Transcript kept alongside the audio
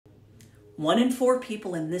1 in 4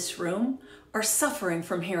 people in this room are suffering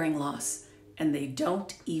from hearing loss, and they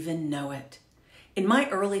don't even know it. In my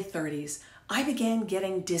early 30s, I began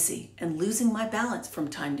getting dizzy and losing my balance from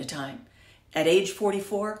time to time. At age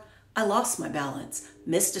 44, I lost my balance,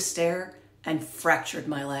 missed a stair, and fractured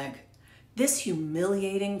my leg. This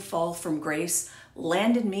humiliating fall from grace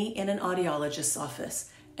landed me in an audiologist's office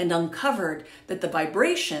and uncovered that the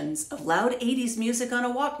vibrations of loud 80s music on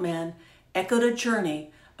a Walkman echoed a journey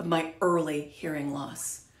of my early hearing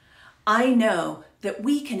loss. I know that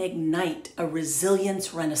we can ignite a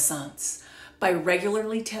resilience renaissance by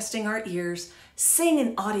regularly testing our ears, seeing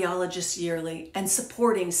an audiologist yearly, and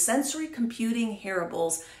supporting sensory computing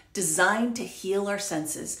hearables designed to heal our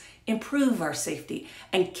senses, improve our safety,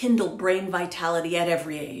 and kindle brain vitality at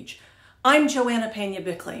every age. I'm Joanna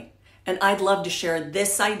Peña-Bickley, and I'd love to share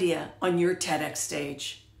this idea on your TEDx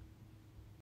stage.